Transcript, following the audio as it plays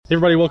Hey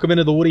everybody, welcome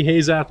into the Woody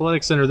Hayes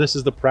Athletic Center. This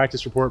is the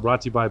practice report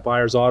brought to you by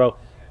Byers Auto.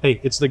 Hey,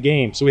 it's the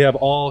game, so we have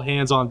all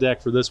hands on deck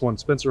for this one.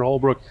 Spencer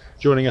Holbrook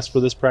joining us for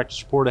this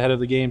practice report ahead of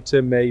the game.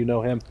 Tim May, you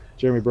know him.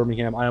 Jeremy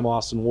Birmingham. I am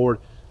Austin Ward.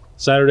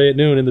 Saturday at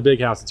noon in the Big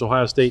House. It's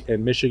Ohio State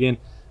and Michigan,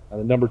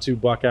 the number 2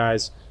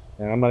 Buckeyes.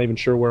 And I'm not even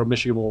sure where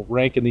Michigan will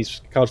rank in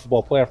these college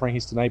football playoff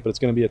rankings tonight, but it's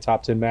going to be a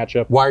top 10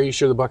 matchup. Why are you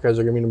sure the Buckeyes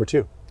are going to be number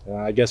 2?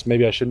 I guess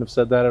maybe I shouldn't have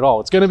said that at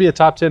all. It's going to be a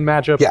top 10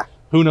 matchup. Yeah.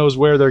 Who knows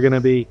where they're going to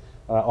be.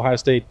 Ohio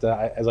State,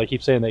 as I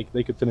keep saying,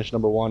 they could finish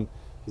number 1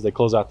 as they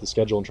close out the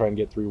schedule and try and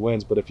get 3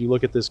 wins. But if you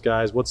look at this,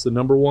 guys, what's the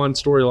number 1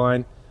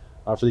 storyline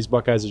for these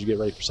Buckeyes as you get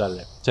ready for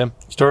Saturday? Tim?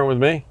 Starting with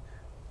me,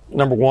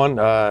 number 1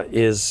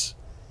 is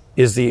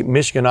the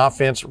Michigan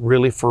offense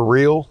really for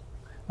real?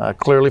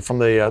 Clearly from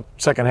the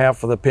second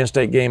half of the Penn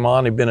State game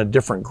on, they've been a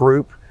different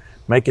group,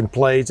 making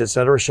plays, et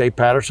cetera. Shea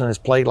Patterson has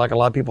played like a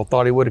lot of people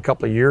thought he would a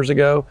couple of years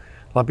ago.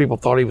 A lot of people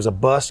thought he was a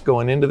bust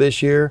going into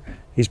this year.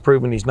 He's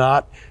proven he's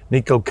not.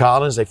 Nico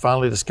Collins, they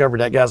finally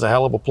discovered that guy's a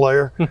hell of a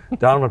player.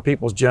 Donovan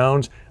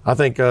Peoples-Jones. I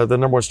think the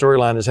number 1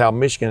 storyline is how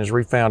Michigan has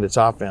refound its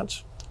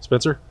offense.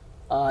 Spencer?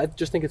 I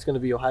just think it's going to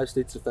be Ohio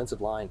State's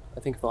defensive line. I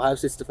think if Ohio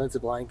State's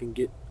defensive line can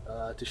get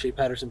to Shea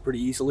Patterson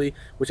pretty easily,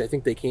 which I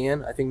think they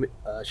can, I think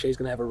Shea's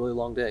going to have a really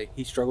long day.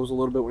 He struggles a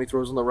little bit when he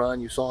throws on the run.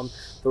 You saw him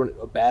throw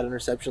a bad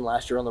interception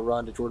last year on the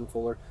run to Jordan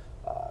Fuller.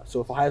 So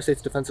if Ohio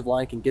State's defensive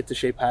line can get to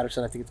Shea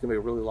Patterson, I think it's going to be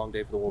a really long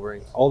day for the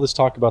Wolverines. All this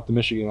talk about the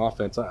Michigan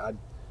offense,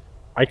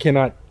 I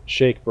cannot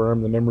shake,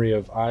 Berm, the memory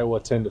of Iowa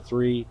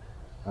 10-3.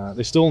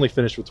 They still only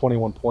finished with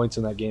 21 points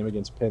in that game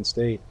against Penn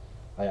State.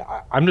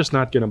 I'm just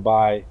not going to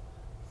buy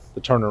the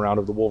turnaround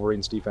of the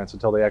Wolverines defense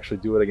until they actually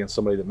do it against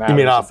somebody that matters. You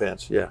mean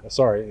offense, yeah.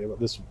 Sorry,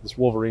 this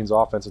Wolverines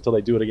offense, until they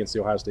do it against the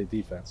Ohio State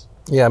defense.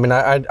 Yeah, I mean,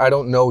 I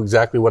don't know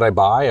exactly what I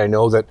buy. I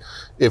know that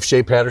if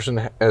Shea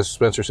Patterson, as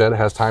Spencer said,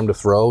 has time to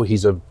throw,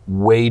 he's a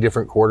way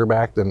different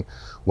quarterback than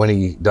when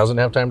he doesn't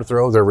have time to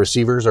throw. Their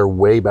receivers are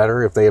way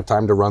better if they have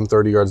time to run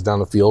 30 yards down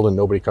the field and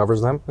nobody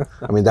covers them.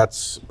 I mean,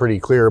 that's pretty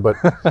clear. But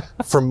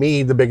for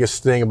me, the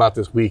biggest thing about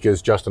this week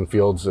is Justin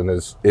Fields, and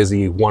is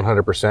he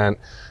 100%?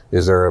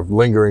 Is there a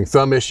lingering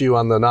thumb issue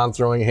on the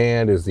non-throwing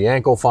hand? Is the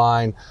ankle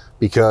fine?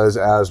 Because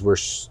as we're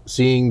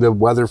seeing the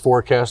weather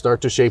forecast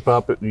start to shape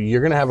up, you're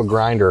going to have a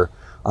grinder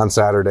on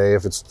Saturday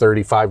if it's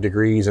 35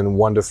 degrees and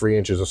 1 to 3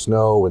 inches of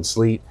snow and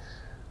sleet.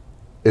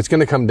 It's going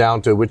to come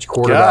down to which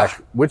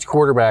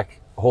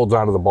quarterback holds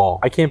onto the ball.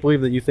 I can't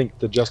believe that you think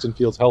that Justin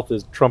Fields' health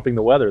is trumping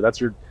the weather. That's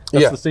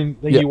the same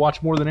thing you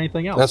watch more than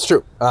anything else. That's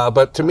true.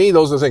 But to me,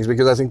 those are the things,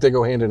 because I think they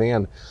go hand in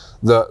hand.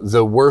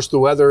 The worse the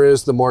weather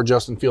is, the more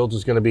Justin Fields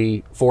is going to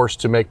be forced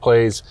to make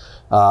plays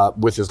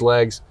with his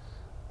legs.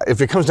 If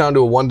it comes down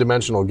to a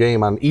one-dimensional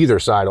game on either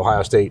side,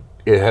 Ohio State,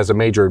 it has a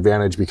major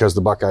advantage because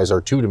the Buckeyes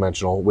are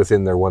two-dimensional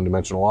within their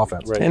one-dimensional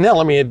offense. Right. And now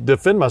let me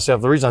defend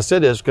myself. The reason I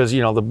said this is because,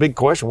 the big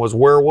question was,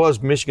 where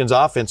was Michigan's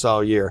offense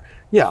all year?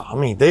 Yeah, I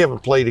mean, they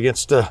haven't played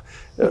against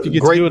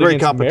great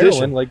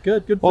competition. Maryland,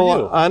 good for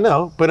you. I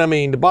know, but I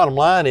mean, the bottom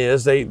line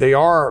is they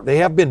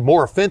have been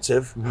more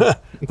offensive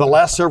the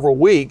last several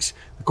weeks.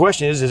 The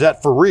question is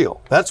that for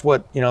real? That's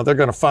what, they're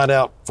going to find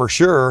out for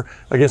sure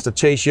against the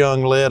Chase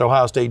Young-led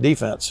Ohio State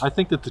defense. I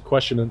think that the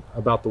question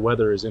about the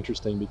weather is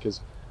interesting because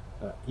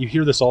you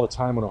hear this all the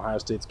time when Ohio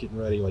State's getting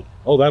ready, like,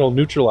 oh, that'll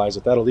neutralize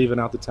it, that'll even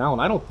out the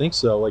talent. I don't think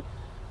so. Like,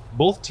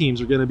 both teams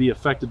are going to be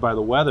affected by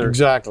the weather.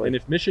 Exactly. And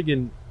if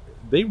Michigan,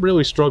 they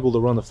really struggle to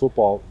run the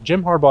football.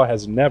 Jim Harbaugh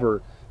has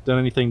never done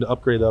anything to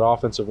upgrade that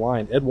offensive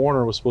line. Ed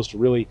Warner was supposed to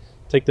really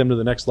take them to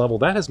the next level.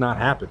 That has not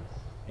happened.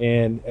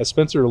 And as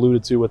Spencer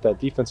alluded to with that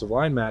defensive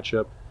line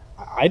matchup,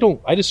 I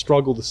just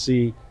struggle to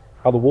see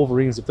how the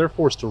Wolverines, if they're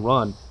forced to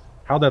run,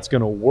 how that's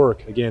going to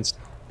work against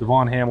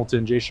Devon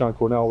Hamilton, Jayshon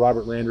Cornell,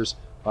 Robert Landers.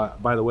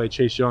 By the way,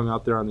 Chase Young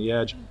out there on the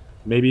edge.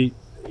 Maybe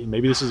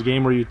this is a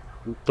game where you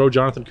throw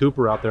Jonathan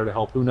Cooper out there to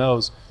help. Who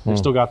knows? They've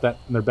still got that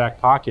in their back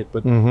pocket.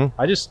 But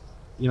I just,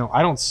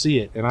 I don't see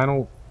it, and I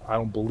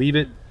don't believe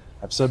it.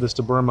 I've said this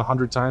to Berm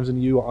 100 times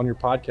and you on your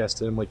podcast,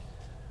 Tim. Like,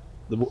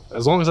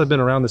 as long as I've been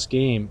around this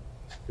game,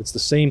 it's the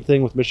same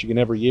thing with Michigan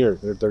every year.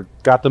 They're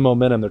got the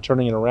momentum. They're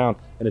turning it around,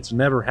 and it's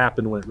never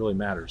happened when it really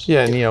matters.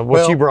 Yeah, and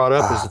what you brought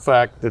up is the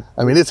fact that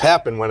it's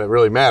happened when it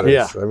really matters.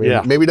 Yeah, I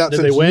mean, maybe not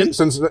since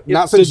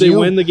Did they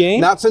win the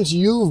game? Not since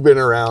you've been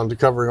around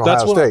covering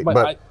Ohio State,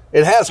 but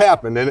It has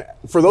happened, and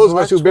for those of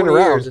us who've been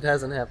around, it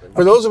hasn't happened.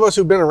 For those of us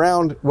who've been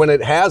around when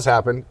it has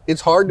happened,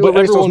 it's hard to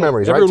erase those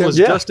memories, right? Everyone was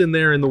just in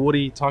there in the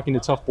Woody talking to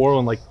Tough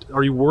Borland, like,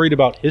 are you worried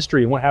about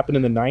history and what happened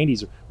in the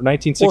 90s or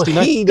 1969?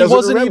 Well, he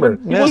doesn't remember.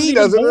 He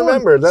doesn't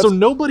remember. So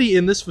nobody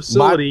in this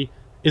facility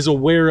is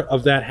aware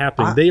of that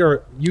happening. They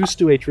are used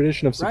to a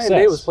tradition of success.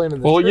 Ryan Day was playing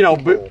in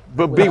the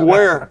but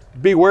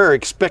beware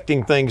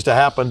expecting things to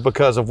happen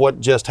because of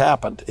what just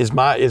happened is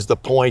the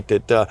point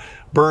that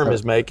Berm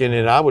is making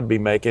and I would be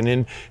making.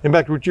 And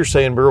back to what you're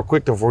saying, but real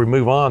quick before we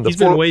move on. He's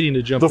been waiting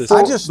to jump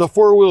this. The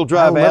four-wheel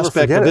drive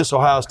aspect of this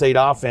Ohio State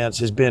offense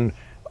has been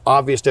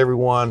obvious to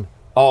everyone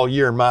all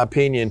year, in my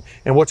opinion.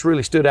 And what's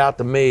really stood out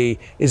to me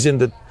is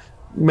in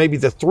maybe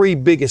the three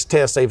biggest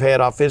tests they've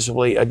had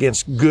offensively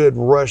against good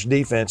rush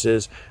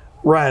defenses,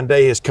 Ryan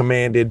Day has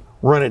commanded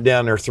run it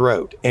down their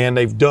throat, and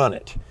they've done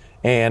it.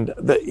 And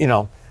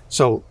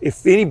so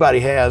if anybody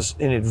has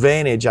an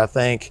advantage, I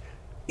think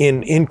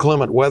in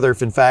inclement weather,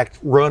 if in fact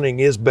running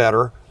is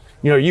better.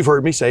 You've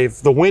heard me say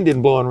if the wind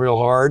isn't blowing real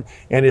hard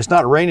and it's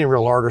not raining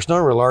real hard or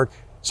snowing real hard,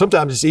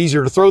 sometimes it's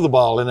easier to throw the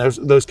ball in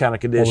those kind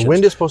of conditions. Well, the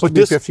wind is supposed to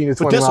be 15 to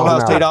 20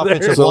 miles an hour.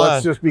 But this Ohio State offensive So line,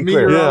 let's just be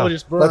clear.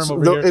 Meteorologist Berm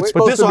over here. It's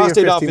but this supposed to be Ohio a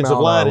State 15 offensive mile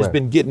an line hour has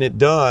been getting it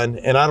done,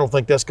 and I don't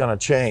think that's going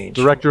to change.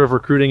 Director of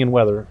Recruiting and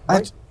Weather.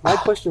 My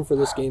question for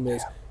this game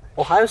is,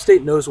 Ohio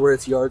State knows where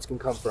its yards can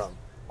come from.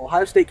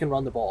 Ohio State can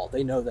run the ball.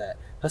 They know that.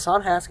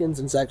 Hassan Haskins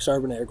and Zach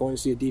Charbonnet are going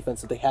to see a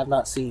defense that they have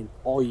not seen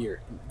all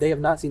year. They have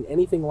not seen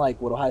anything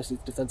like what Ohio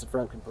State's defensive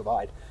front can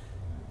provide.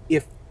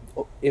 If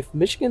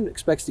Michigan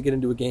expects to get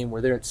into a game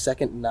where they're at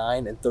 2nd and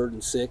 9 and 3rd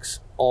and 6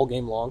 all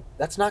game long,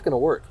 that's not going to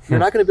work. You're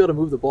not going to be able to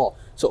move the ball.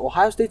 So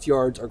Ohio State's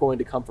yards are going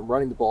to come from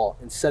running the ball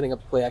and setting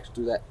up the play action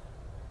through that.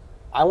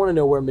 I want to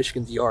know where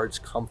Michigan's yards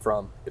come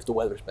from if the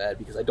weather's bad,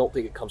 because I don't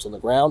think it comes on the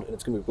ground, and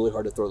it's going to be really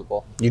hard to throw the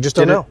ball. You just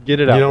don't know. Get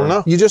it out. You don't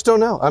know. You just don't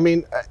know. I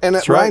mean, and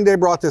That's Ryan right. Day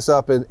brought this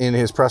up in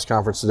his press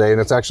conference today, and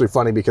it's actually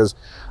funny because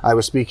I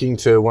was speaking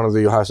to one of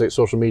the Ohio State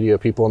social media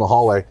people in the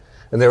hallway,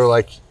 and they were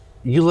like,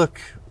 "You look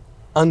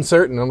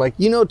uncertain." I'm like,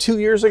 2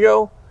 years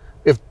ago,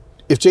 if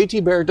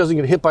JT Barrett doesn't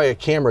get hit by a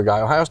camera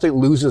guy, Ohio State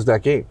loses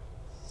that game.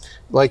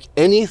 Like,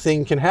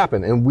 anything can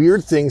happen, and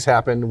weird things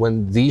happen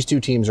when these two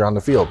teams are on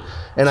the field.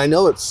 And I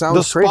know it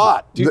sounds The crazy.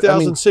 spot,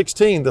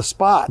 2016, the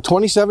spot.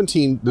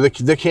 2017,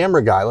 the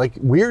camera guy, like,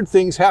 weird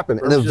things happen,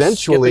 and Just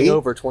eventually, skipping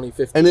over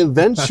 2015. and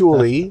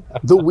eventually,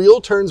 the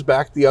wheel turns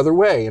back the other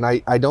way. And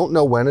I don't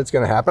know when it's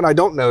going to happen. I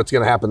don't know it's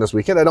going to happen this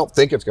weekend. I don't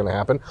think it's going to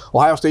happen.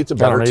 Ohio State's a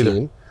better don't either.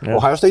 team. Yeah.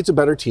 Ohio State's a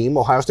better team.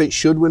 Ohio State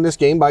should win this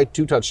game by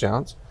 2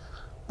 touchdowns.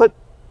 But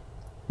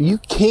you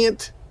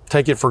can't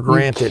Take it for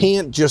granted. You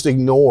can't just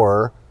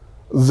ignore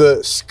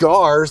the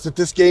scars that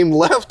this game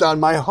left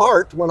on my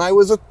heart when I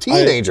was a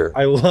teenager.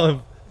 I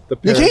love the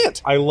You can't.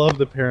 I love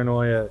the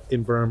paranoia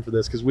in Berm for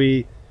this because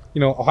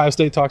Ohio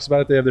State talks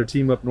about it. They have their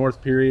team up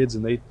north periods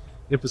and they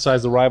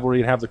emphasize the rivalry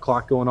and have the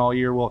clock going all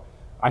year. Well,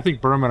 I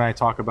think Berm and I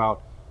talk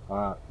about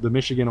the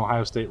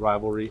Michigan-Ohio State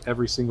rivalry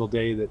every single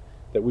day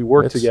that we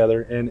work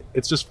together, and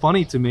it's just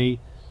funny to me.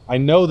 I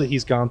know that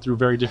he's gone through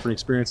very different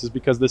experiences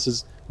because this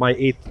is my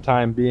 8th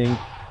time being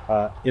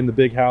in the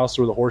Big House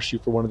or the Horseshoe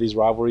for one of these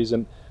rivalries,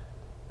 and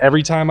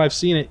every time I've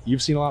seen it,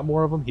 you've seen a lot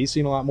more of them. He's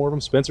seen a lot more of them.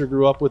 Spencer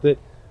grew up with it.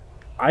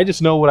 I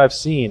just know what I've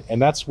seen,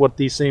 and that's what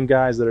these same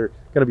guys that are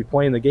going to be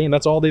playing the game,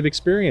 that's all they've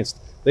experienced.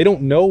 They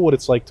don't know what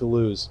it's like to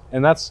lose,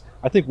 and that's,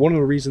 I think, one of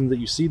the reasons that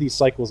you see these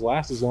cycles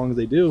last as long as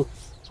they do.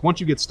 Is once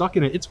you get stuck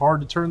in it, it's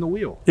hard to turn the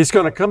wheel. It's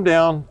going to come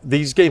down,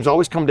 these games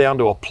always come down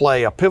to a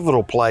play, a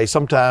pivotal play,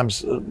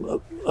 sometimes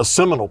a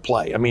seminal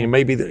play. I mean,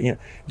 maybe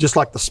just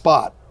like the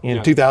spot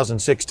in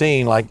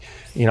 2016,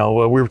 we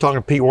were talking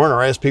to Pete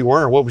Werner. I asked Pete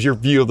Werner, what was your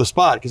view of the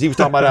spot? Because he was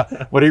talking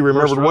about what he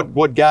remembered,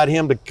 what got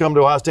him to come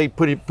to Ohio State,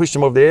 pushed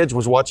him over the edge,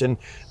 was watching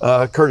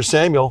Curtis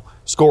Samuel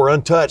score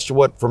untouched,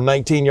 from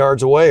 19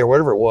 yards away or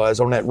whatever it was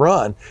on that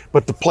run.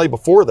 But the play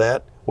before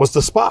that was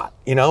the spot,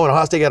 and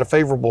Ohio State got a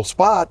favorable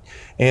spot,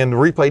 and the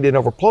replay didn't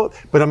overflow.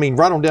 But, I mean,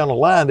 right on down the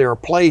line, there are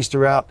plays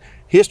throughout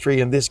history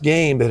in this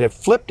game that have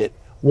flipped it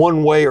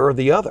one way or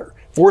the other.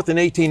 4th and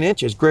 18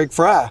 inches, Greg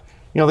Fry,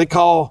 they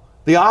call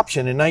the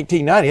option in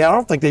 1990. I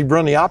don't think they've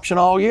run the option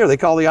all year. They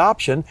call the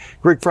option.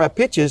 Greg Fry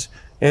pitches,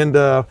 and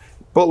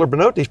Butler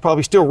Benotti's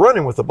probably still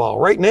running with the ball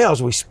right now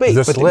as we speak.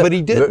 But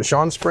he didn't.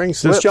 Sean Springs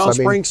slips. The Sean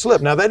Springs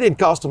slip. Now, that didn't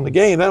cost them the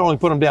game. That only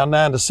put them down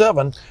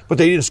 9-7, but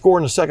they didn't score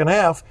in the second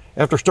half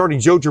after starting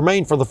Joe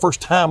Germain for the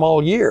first time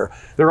all year.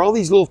 There are all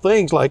these little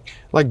things, like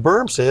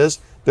Berm says,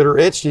 that are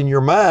etched in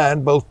your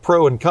mind, both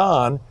pro and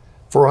con,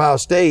 for Ohio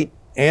State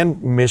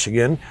and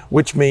Michigan,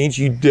 which means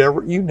you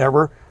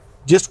never,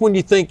 just when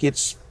you think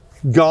it's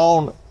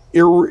gone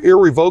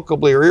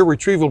irrevocably or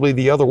irretrievably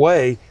the other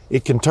way,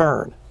 it can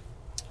turn.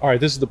 All right,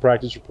 this is the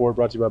practice report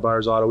brought to you by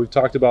Byers Auto. We've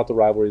talked about the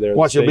rivalry there.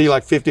 Watch it be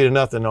like 50-0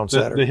 on the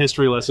Saturday.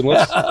 history lesson.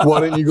 Let's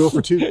Why didn't you go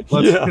for 2?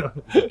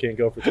 can't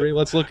go for 3.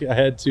 Let's look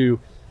ahead to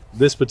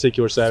this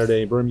particular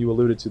Saturday. Berm, you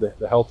alluded to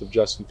the health of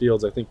Justin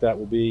Fields. I think that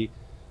will be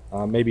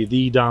maybe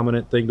the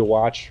dominant thing to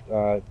watch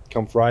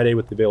come Friday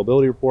with the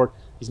availability report.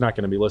 He's not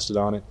going to be listed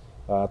on it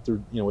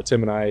through what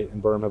Tim and I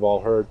and Berm have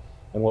all heard.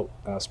 And what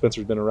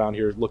Spencer's been around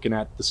here looking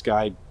at this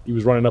guy. He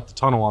was running up the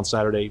tunnel on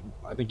Saturday.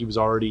 I think he was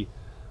already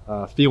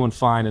feeling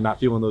fine and not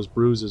feeling those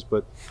bruises,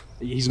 but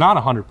he's not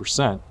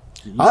 100%.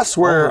 I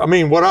swear, I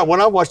mean, when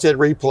I watched that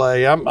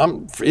replay,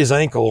 I'm his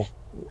ankle,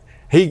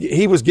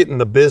 he was getting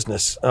the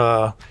business.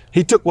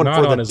 He took one Not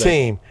for on the his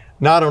team,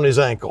 not on his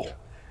ankle,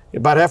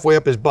 about halfway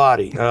up his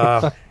body.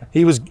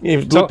 He looked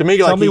to me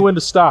like tell me when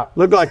to stop.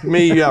 Looked like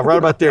me, right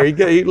about there.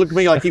 He looked to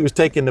me like he was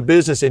taking the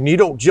business, and you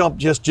don't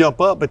just jump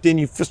up, but then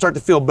you start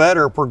to feel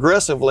better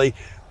progressively.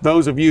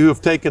 Those of you who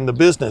have taken the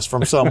business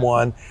from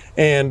someone,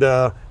 and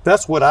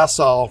that's what I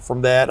saw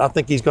from that. I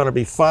think he's going to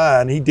be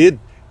fine. He did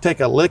take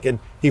a licking.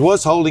 He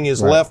was holding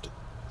his left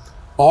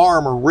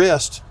arm or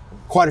wrist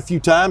quite a few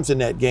times in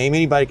that game.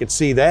 Anybody could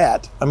see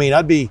that. I mean,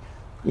 I'd be,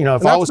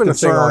 if I was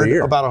concerned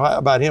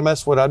about him,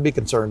 that's what I'd be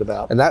concerned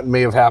about. And that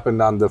may have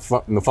happened on the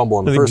fumble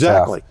in the first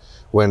half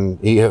when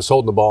he was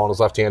holding the ball in his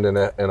left hand and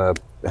a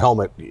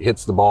helmet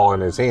hits the ball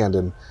in his hand.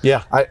 And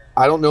yeah,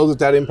 I don't know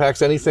that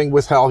impacts anything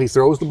with how he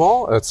throws the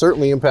ball. It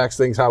certainly impacts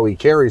things how he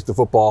carries the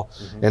football.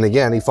 Mm-hmm. And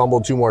again, he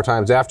fumbled 2 more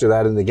times after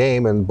that in the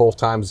game, and both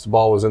times the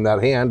ball was in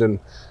that hand. And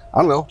I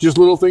don't know, just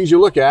little things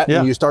you look at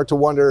and you start to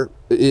wonder,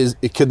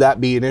 could that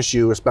be an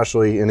issue,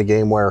 especially in a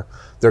game where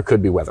there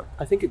could be weather?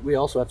 I think we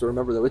also have to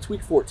remember, though, it's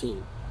week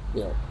 14.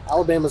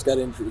 Alabama's got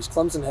injuries.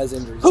 Clemson has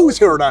injuries. Who's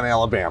hurt on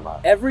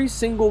Alabama? Every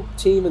single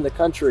team in the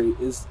country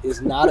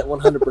is not at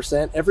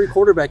 100%. Every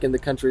quarterback in the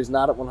country is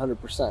not at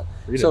 100%.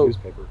 So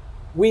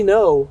we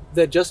know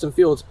that Justin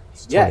Fields,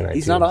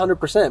 he's not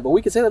 100%, but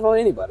we can say that about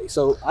anybody.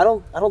 So I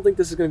don't think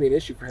this is going to be an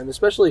issue for him,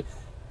 especially.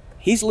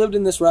 He's lived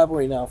in this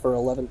rivalry now for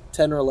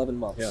 10 or 11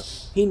 months.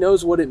 Yeah. He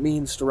knows what it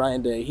means to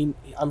Ryan Day.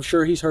 I'm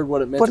sure he's heard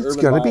what it meant to Urban Meyer. But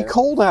it's going to be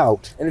cold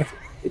out. And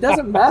it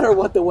doesn't matter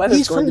what the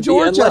weather's going to be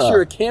unless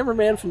you're a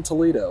cameraman from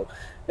Toledo.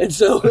 And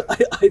so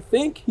I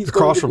think he's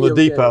across from the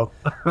depot.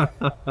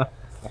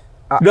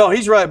 No,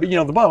 he's right. But,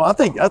 the bottom,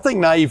 I think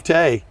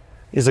naivete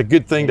is a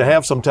good thing to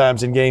have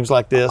sometimes in games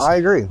like this. I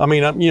agree. I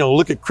mean,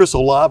 look at Chris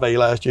Olave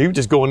last year. He was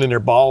just going in there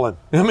balling.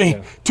 I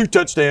mean, 2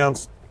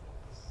 touchdowns,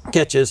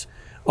 catches,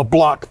 a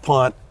blocked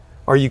punt.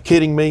 Are you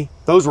kidding me?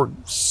 Those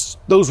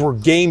were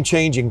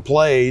game-changing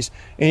plays.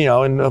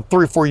 And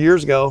 3 or 4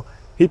 years ago,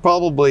 he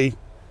probably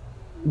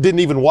didn't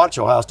even watch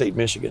Ohio State,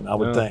 Michigan, I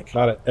would think.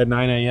 Not at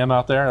 9 a.m.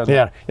 out there.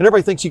 Yeah, and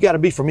everybody thinks you got to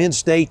be from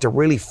in-state to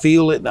really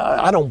feel it.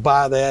 I don't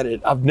buy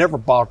that. I've never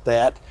bought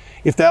that.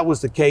 If that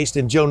was the case,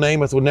 then Joe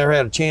Namath would never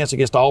had a chance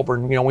against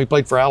Auburn. We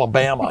played for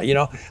Alabama.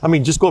 I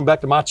mean, just going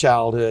back to my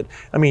childhood.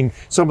 I mean,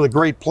 some of the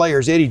great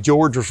players. Eddie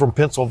George was from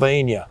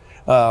Pennsylvania.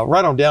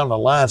 Right on down the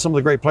line, some of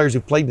the great players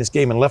who played in this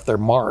game and left their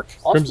mark.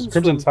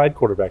 Crimson Tide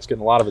quarterback's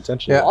getting a lot of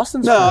attention. Yeah.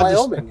 Austin's from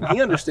Wyoming.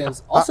 He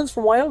understands. Austin's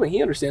from Wyoming.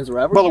 He understands the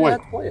rivalry.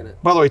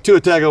 By the way,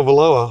 Tua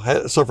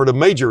Tagovailoa suffered a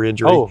major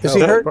injury. Oh, is he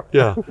hurt?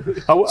 Yeah,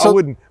 I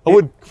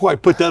wouldn't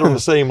quite put that on the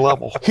same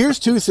level. Here's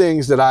 2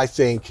 things that I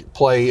think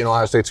play in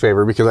Ohio State's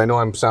favor, because I know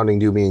I'm sounding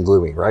doomy and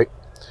gloomy, right?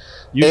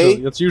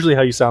 That's usually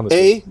how you sound this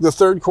week. The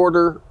third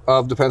quarter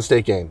of the Penn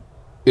State game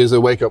is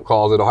a wake-up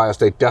call that Ohio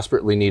State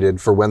desperately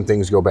needed for when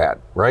things go bad,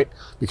 right?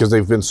 Because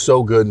they've been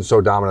so good and so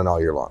dominant all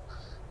year long.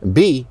 And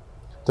B,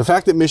 the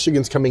fact that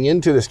Michigan's coming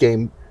into this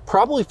game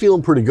probably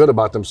feeling pretty good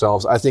about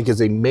themselves, I think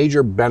is a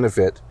major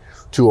benefit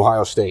to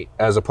Ohio State,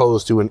 as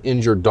opposed to an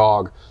injured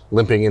dog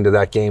limping into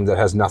that game that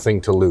has nothing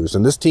to lose.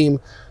 And this team,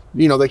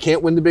 they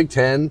can't win the Big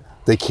Ten.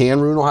 They can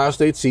ruin Ohio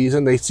State's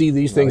season. They see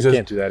these things as... They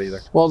can't do that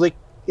either. Well, they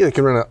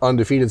can run an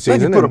undefeated season.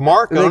 They can put a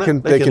mark on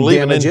it. They can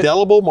leave an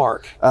indelible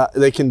mark.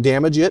 They can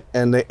damage it,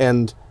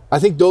 and I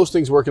think those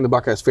things work in the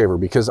Buckeyes' favor,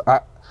 because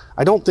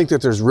I don't think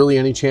that there's really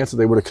any chance that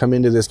they would have come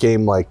into this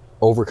game like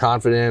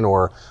overconfident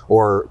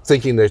or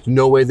thinking there's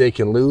no way they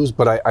can lose.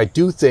 But I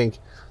do think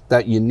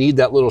that you need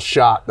that little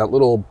shot, that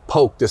little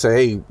poke to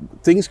say, hey,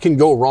 things can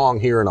go wrong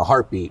here in a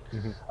heartbeat.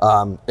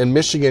 Mm-hmm. And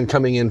Michigan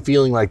coming in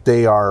feeling like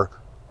they are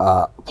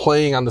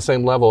playing on the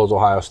same level as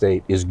Ohio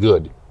State is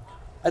good.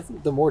 I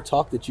think the more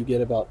talk that you get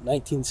about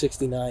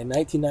 1969,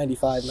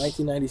 1995,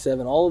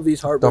 1997, all of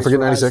these heartbreaks. Don't forget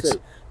 96.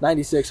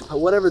 96,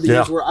 whatever the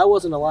years were. I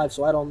wasn't alive,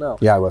 so I don't know.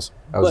 Yeah, I was.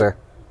 I was there.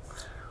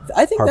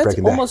 I think that's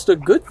almost a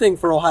good thing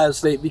for Ohio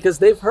State, because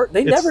they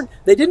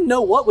didn't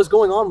know what was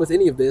going on with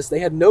any of this. They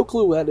had no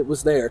clue that it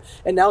was there.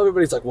 And now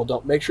everybody's like,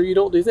 well, make sure you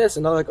don't do this.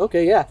 And they're like,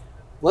 okay, yeah.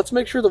 Let's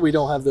make sure that we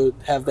don't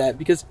have that,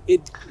 because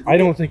I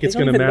don't think it's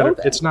going to matter.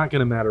 It's not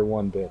going to matter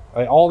one bit.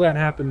 All that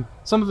happened.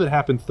 Some of it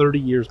happened 30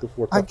 years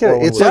before. I get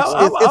it.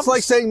 It's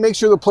like saying make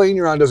sure the plane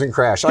you're on doesn't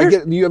crash. I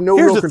get it. You have no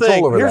real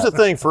control over that. Here's the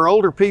thing for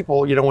older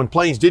people. When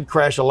planes did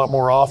crash a lot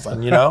more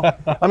often.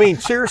 I mean,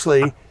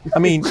 seriously. I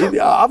mean,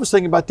 I was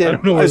thinking about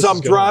that as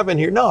I'm driving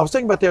here. No, I was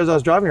thinking about that as I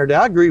was driving here today.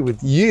 I agree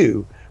with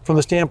you from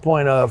the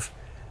standpoint of,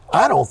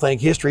 I don't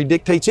think history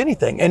dictates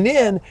anything. And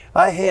then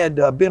I had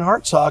Ben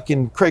Hartsock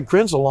and Craig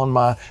Krenzel on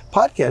my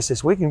podcast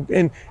this week, and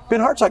Ben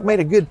Hartsock made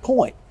a good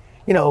point.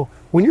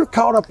 When you're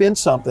caught up in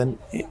something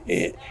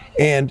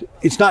and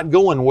it's not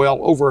going well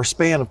over a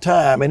span of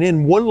time, and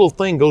then one little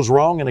thing goes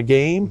wrong in a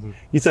game,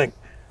 you think,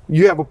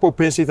 you have a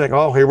propensity to think,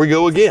 oh, here we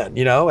go again,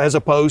 as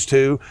opposed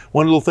to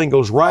one little thing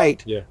goes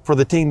right for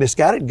the team that's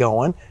got it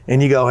going,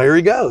 and you go, here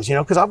he goes,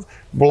 because I've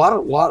a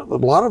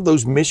lot of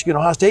those Michigan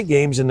Ohio State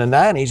games in the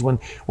 90s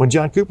when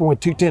John Cooper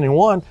went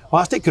 2-10-1,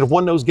 Ohio State could have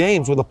won those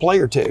games with a play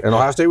or two. And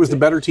Ohio State was the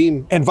better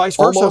team, and vice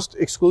versa, almost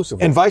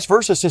exclusively. And vice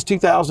versa since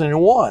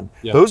 2001.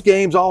 Those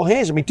games all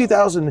hinged. I mean,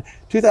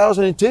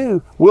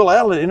 2002, Will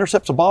Allen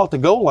intercepts a ball at the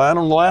goal line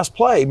on the last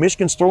play.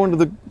 Michigan's throwing to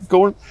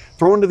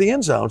the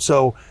end zone.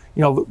 So,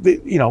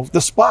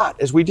 the spot,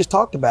 as we just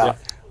talked about,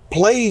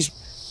 plays.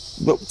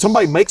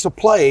 Somebody makes a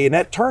play and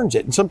that turns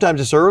it. And sometimes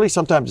it's early,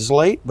 sometimes it's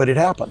late, but it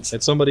happens.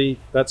 And somebody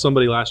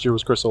last year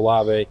was Chris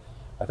Olave.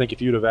 I think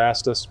if you'd have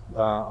asked us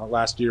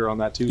last year on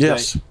that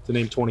Tuesday to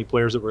name 20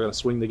 players that were going to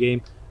swing the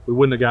game, we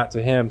wouldn't have got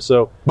to him.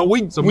 So, But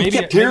we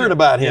kept hearing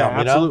about him. Yeah,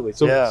 absolutely.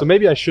 So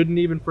maybe I shouldn't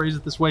even phrase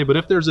it this way. But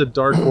if there's a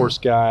dark horse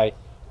guy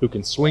who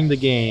can swing the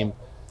game,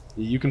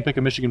 you can pick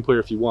a Michigan player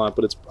if you want.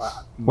 But it's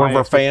One of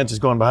our fans is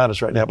going behind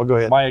us right now. But go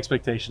ahead. My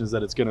expectation is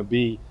that it's going to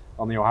be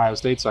on the Ohio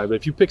State side. But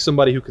if you pick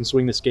somebody who can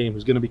swing this game,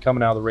 who's going to be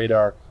coming out of the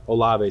radar,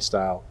 Olave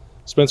style.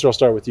 Spencer, I'll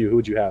start with you. Who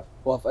would you have?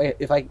 Well,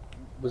 if I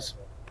was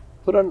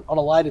put on a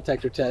lie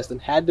detector test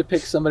and had to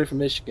pick somebody from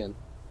Michigan,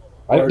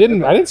 I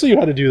didn't say you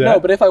had to do that. No,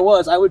 but if I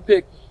was, I would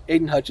pick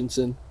Aiden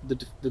Hutchinson,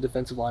 the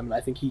defensive lineman.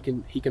 I think he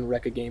can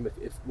wreck a game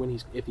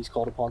if he's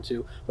called upon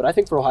to. But I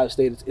think for Ohio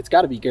State, it's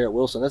got to be Garrett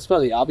Wilson. That's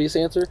probably the obvious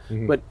answer.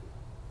 Mm-hmm.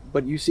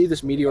 But you see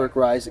this meteoric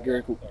rise that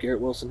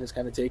Garrett Wilson has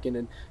kind of taken,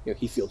 and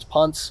he fields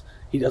punts.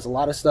 He does a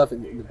lot of stuff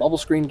in the bubble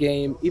screen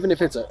game. Even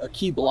if it's a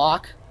key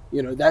block,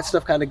 that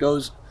stuff kind of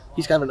goes.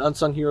 He's kind of an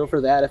unsung hero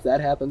for that if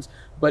that happens.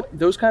 But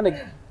those kind of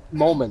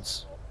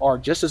moments are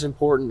just as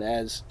important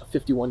as a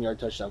 51-yard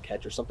touchdown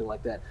catch or something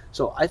like that.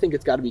 So I think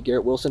it's got to be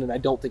Garrett Wilson, and I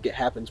don't think it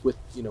happens with,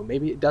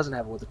 maybe it doesn't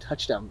happen with a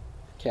touchdown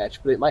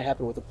catch, but it might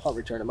happen with a punt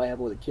return, it might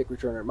happen with a kick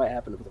return, or it might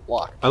happen with a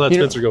block. I let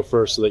Spencer go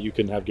first so that you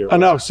can have Garrett. I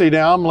know. See,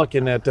 now I'm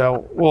looking at, I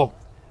was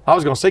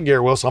going to say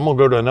Garrett Wilson. I'm going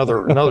to go to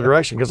another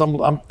direction because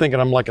I'm thinking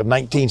I'm like a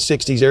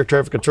 1960s air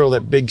traffic control,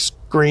 that big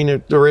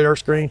screen, the radar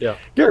screen. Yeah.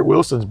 Garrett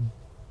Wilson's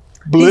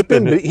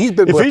blipping. He's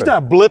been if blipping. He's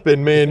not blipping,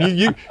 man,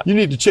 you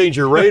need to change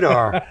your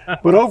radar.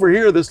 But over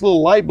here, this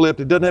little light blip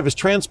that doesn't have his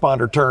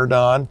transponder turned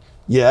on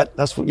yet,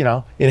 that's what,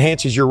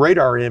 enhances your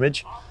radar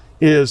image,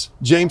 is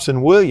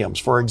Jameson Williams,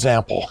 for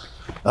example.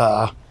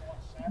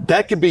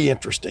 That could be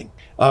interesting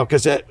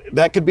because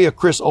that could be a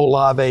Chris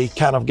Olave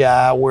kind of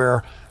guy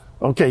where,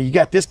 okay, you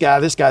got this guy,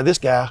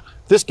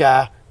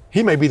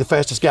 he may be the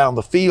fastest guy on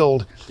the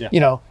field.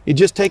 Yeah. It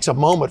just takes a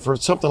moment for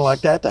something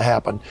like that to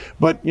happen.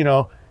 But,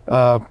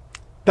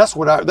 that's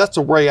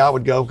the way I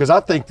would go, because I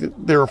think that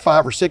there are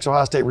 5 or 6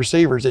 Ohio State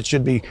receivers that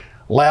should be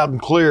loud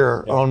and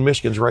clear on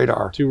Michigan's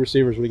radar. 2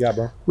 receivers, what do you got,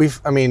 bro?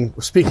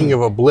 Speaking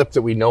of a blip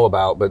that we know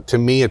about, but to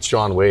me it's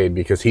Shaun Wade,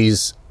 because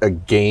he's a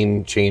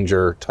game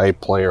changer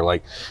type player.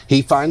 Like,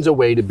 he finds a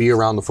way to be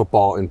around the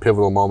football in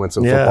pivotal moments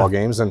in football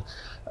games, and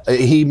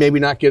he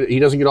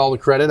doesn't get all the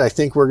credit. I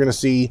think we're going to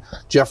see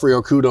Jeffrey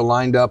Okudah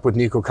lined up with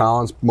Nico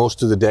Collins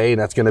most of the day, and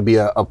that's going to be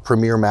a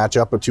premier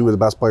matchup of 2 of the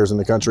best players in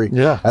the country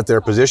at their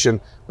position.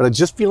 But I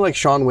just feel like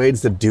Shaun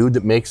Wade's the dude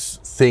that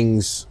makes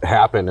things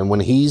happen. And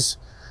when he's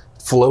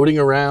floating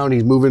around,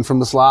 he's moving from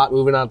the slot,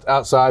 moving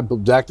outside,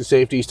 back to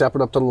safety,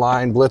 stepping up to the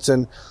line,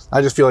 blitzing.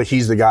 I just feel like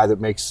he's the guy that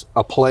makes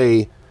a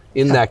play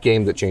in that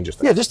game that changes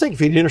things. Yeah, just think if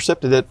he'd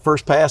intercepted that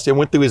first pass and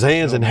went through his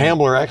hands and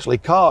Hamler actually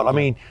caught.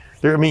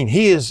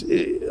 He is.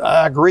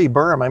 I agree,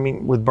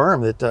 Berm. With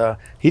Berm, that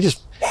he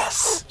just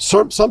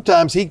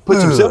sometimes he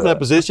puts himself in that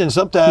position.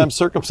 Sometimes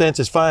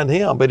circumstances find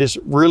him, but it's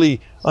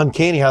really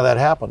uncanny how that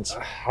happens.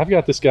 I've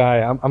got this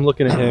guy. I'm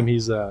looking at him.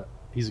 He's a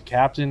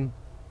captain.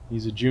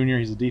 He's a junior.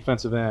 He's a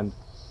defensive end.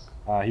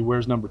 He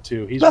wears number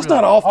 2. That's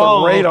not off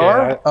the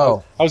radar.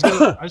 Okay. I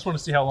just want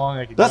to see how long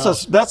I could go.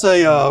 That's a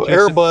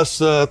Airbus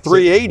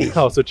 380.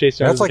 Oh, so Chase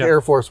Young. That's like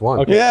Air Force One.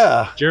 Okay.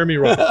 Yeah. Jeremy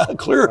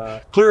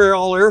Ruckert. clear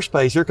all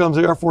airspace. Here comes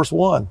the Air Force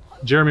One.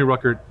 Jeremy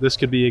Ruckert. This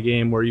could be a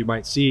game where you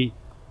might see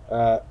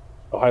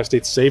Ohio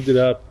State saved it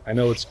up. I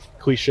know it's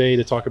cliche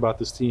to talk about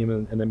this team,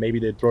 and then maybe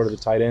they'd throw to the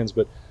tight ends,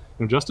 but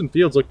Justin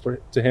Fields looked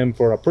to him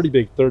for a pretty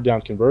big third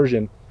down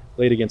conversion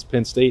late against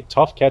Penn State.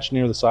 Tough catch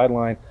near the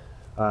sideline.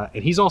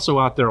 And he's also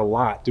out there a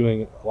lot,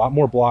 doing a lot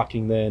more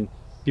blocking than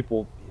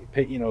people,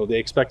 they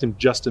expect him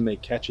just to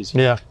make catches.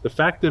 Yeah. The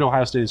fact that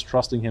Ohio State is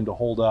trusting him to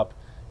hold up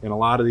in a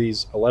lot of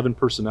these 11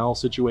 personnel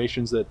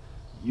situations, that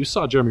you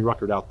saw Jeremy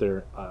Ruckert out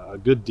there a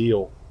good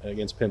deal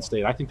against Penn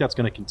State. I think that's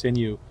going to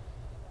continue.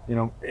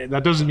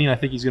 That doesn't mean I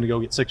think he's going to go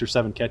get 6 or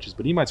 7 catches,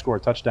 but he might score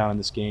a touchdown in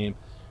this game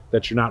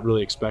that you're not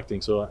really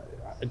expecting. So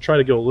I'd try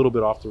to go a little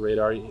bit off the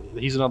radar.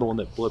 He's another one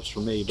that blips for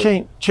me.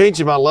 But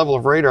changing my level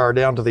of radar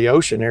down to the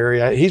ocean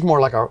area, he's more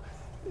like I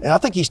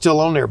think he's still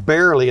on there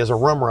barely as a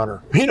rum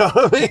runner.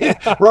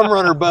 Rum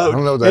runner boat. I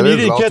don't know what that and is,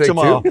 you didn't I'll catch take them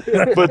all.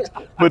 But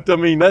but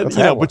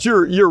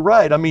you're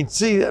right.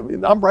 See,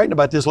 I'm writing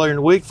about this later in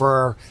the week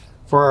for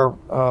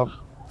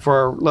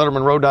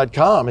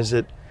LettermanRow.com. Is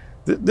that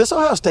this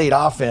Ohio State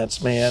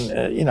offense,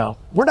 man?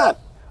 We're not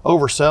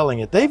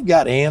overselling it. They've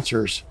got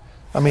answers.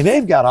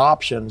 They've got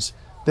options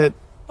that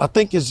I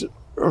think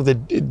are the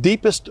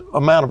deepest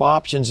amount of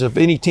options of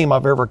any team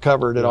I've ever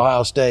covered at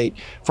Ohio State,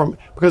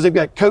 because they've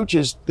got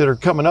coaches that are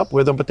coming up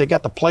with them, but they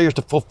got the players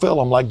to fulfill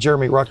them, like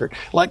Jeremy Ruckert,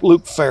 like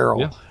Luke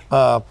Farrell,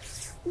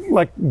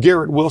 like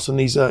Garrett Wilson.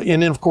 These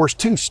and then of course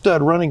 2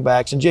 stud running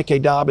backs, and J.K.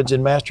 Dobbins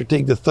and Master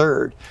Teague III.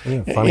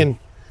 Funny.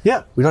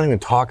 We don't even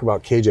talk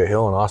about KJ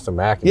Hill and Austin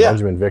Mack and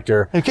Benjamin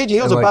Victor. And KJ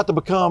Hill's about to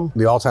become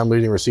the all-time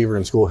leading receiver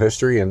in school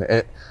history, and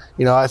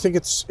I think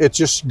it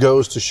just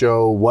goes to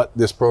show what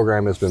this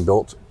program has been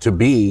built to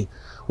be.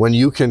 When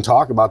you can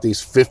talk about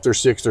these 5th or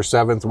 6th or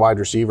 7th wide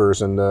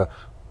receivers and the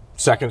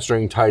 2nd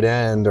string tight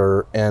end,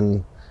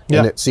 and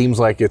it seems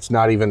like it's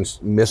not even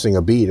missing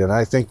a beat. And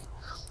I think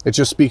It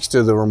just speaks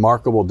to the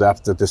remarkable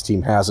depth that this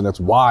team has, and it's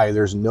why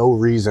there's no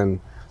reason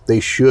they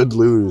should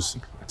lose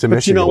to Michigan.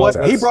 But you know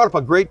what? He brought up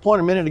a great point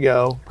a minute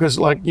ago because,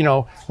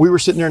 we were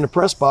sitting there in the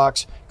press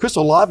box. Chris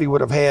Olave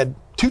would have had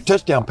 2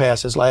 touchdown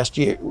passes last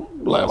week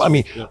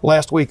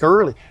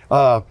early.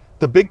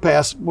 The big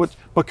pass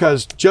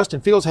because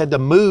Justin Fields had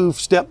to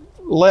step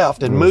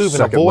left and move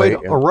and avoid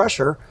a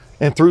rusher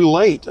and threw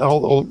late.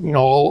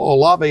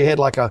 Olave had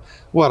like a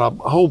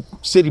whole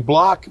city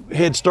block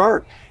head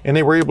start, and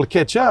they were able to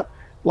catch up.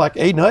 Like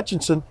Aiden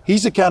Hutchinson,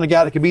 he's the kind of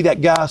guy that could be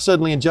that guy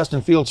suddenly in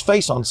Justin Fields'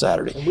 face on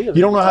Saturday. You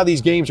don't know how these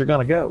games are going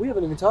to go. We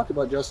haven't even talked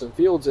about Justin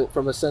Fields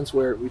from a sense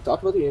where we've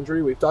talked about the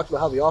injury, we've talked about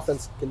how the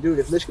offense can do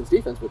against Michigan's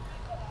defense, but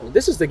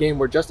this is the game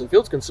where Justin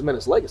Fields can cement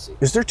his legacy.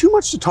 Is there too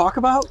much to talk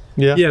about?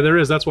 Yeah, there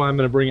is. That's why I'm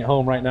going to bring it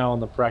home right now on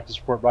the practice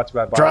report brought to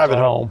you by Drive it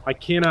home. I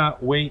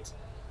cannot wait.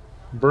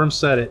 Berm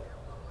said it,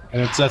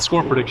 and it's that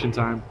score prediction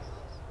time.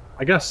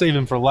 I got to save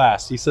him for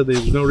last. He said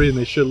there's no reason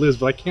they should lose,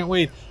 but I can't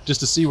wait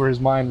just to see where his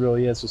mind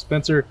really is. So,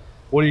 Spencer,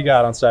 what do you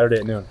got on Saturday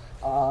at noon?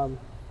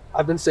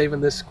 I've been saving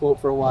this quote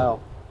for a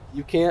while.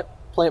 You can't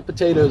plant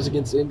potatoes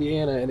against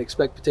Indiana and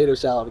expect potato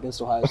salad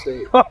against Ohio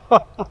State.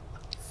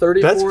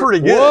 34. That's pretty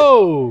good.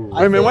 Whoa.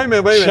 Wait a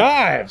minute.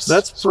 Chives.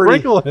 That's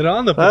pretty. Sprinkle it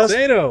on the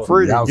potato.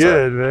 Pretty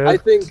good, man. I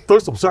think throw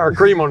some sour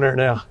cream on there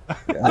now.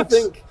 I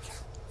think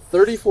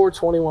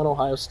 34-21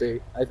 Ohio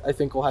State. I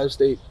think Ohio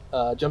State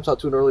jumps out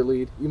to an early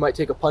lead. You might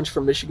take a punch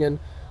from Michigan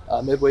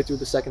midway through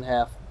the second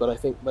half, but I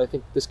think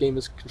this game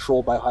is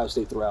controlled by Ohio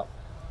State throughout.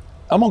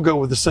 I'm going to go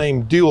with the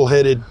same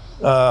dual-headed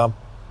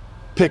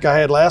pick I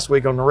had last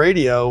week on the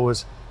radio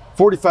was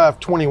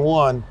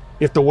 45-21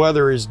 if the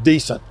weather is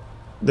decent,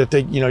 that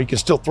you can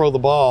still throw the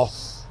ball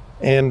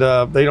and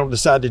they don't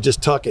decide to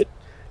just tuck it.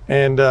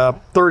 And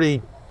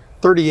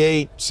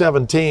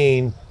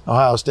 38-17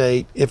 Ohio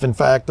State if, in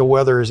fact, the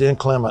weather is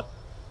inclement.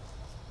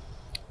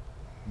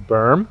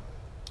 Berm?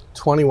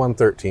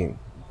 21-13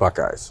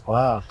 Buckeyes.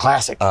 Wow.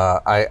 Classic.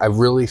 I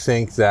really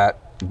think that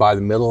by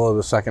the middle of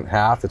the second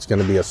half, it's going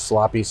to be a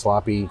sloppy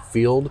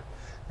field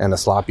and a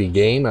sloppy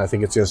game. And I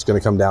think it's just going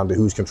to come down to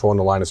who's controlling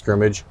the line of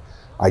scrimmage.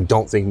 I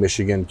don't think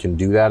Michigan can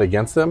do that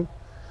against them.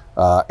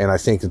 And I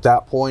think at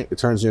that point, it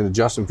turns into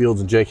Justin Fields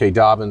and J.K.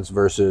 Dobbins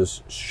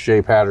versus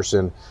Shea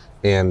Patterson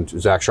and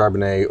Zach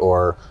Charbonnet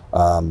or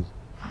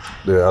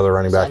the other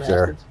running back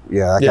there.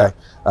 Yeah, that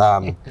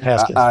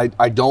guy.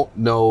 I don't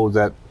know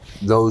that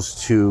those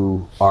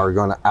two are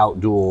going to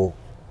outduel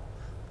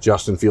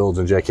Justin Fields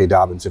and J.K.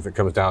 Dobbins if it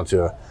comes down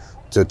to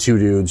two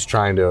dudes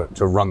trying to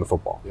run the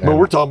football. But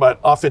we're talking about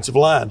offensive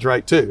lines,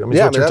 right, too? I mean,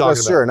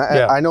 that's sure. And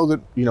I know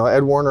that,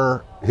 Ed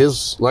Warner,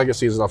 his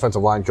legacy as an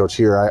offensive line coach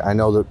here, I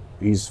know that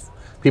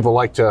people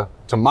like to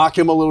mock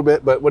him a little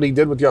bit, but what he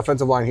did with the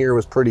offensive line here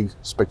was pretty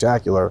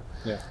spectacular.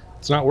 Yeah,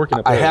 it's not working.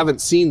 I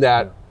haven't seen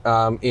that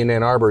in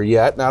Ann Arbor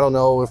yet, and I don't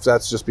know if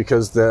that's just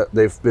because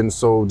they've been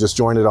so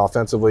disjointed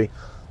offensively.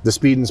 The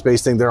speed and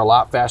space thing, they're a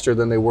lot faster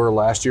than they were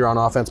last year on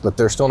offense, but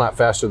they're still not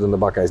faster than the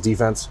Buckeyes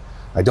defense.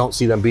 I don't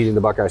see them beating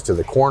the Buckeyes to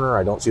the corner.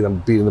 I don't see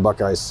them beating the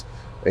Buckeyes,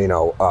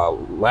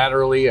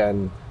 laterally.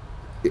 And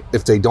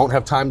if they don't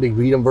have time to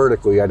beat them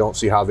vertically, I don't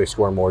see how they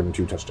score more than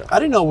 2 touchdowns. I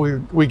didn't know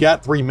we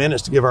got 3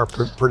 minutes to give our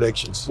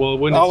predictions. Well,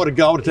 I would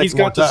have taken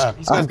more time.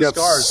 I've got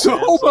scars,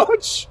 so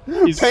much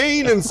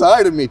pain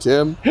inside of me,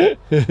 Tim.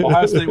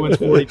 Ohio State wins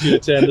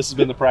 42-10. This has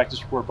been the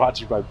practice report brought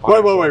to you by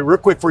Wait, real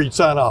quick before you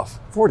sign off.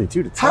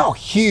 42-10. How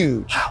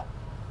huge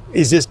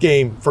is this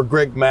game for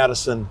Greg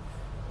Mattison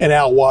and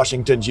Al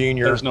Washington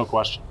Jr.? There's no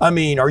question. I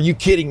mean, are you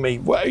kidding me?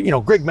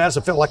 Greg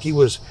Mattison felt like he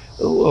was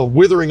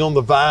withering on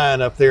the vine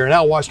up there, and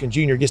Al Washington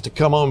Jr. gets to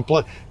come on and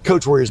play,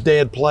 coach where his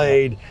dad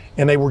played,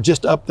 and they were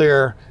just up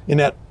there in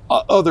that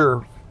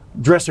other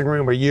dressing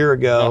room a year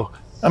ago. Yeah.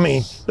 I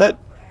mean,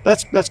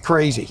 that's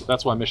crazy.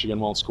 That's why Michigan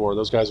won't score.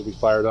 Those guys will be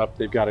fired up.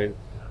 They've got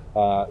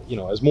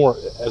as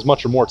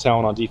much or more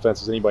talent on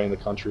defense as anybody in the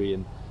country,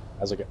 and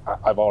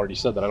I've already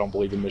said that I don't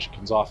believe in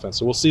Michigan's offense.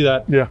 So we'll see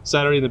that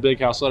Saturday in the Big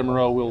House. Letterman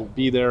Row will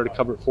be there to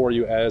cover it for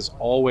you as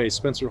always.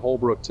 Spencer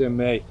Holbrook, Tim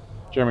May,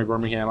 Jeremy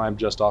Birmingham. I'm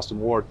just Austin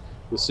Ward.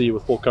 We'll see you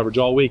with full coverage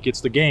all week.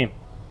 It's the game.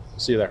 We'll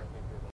see you there.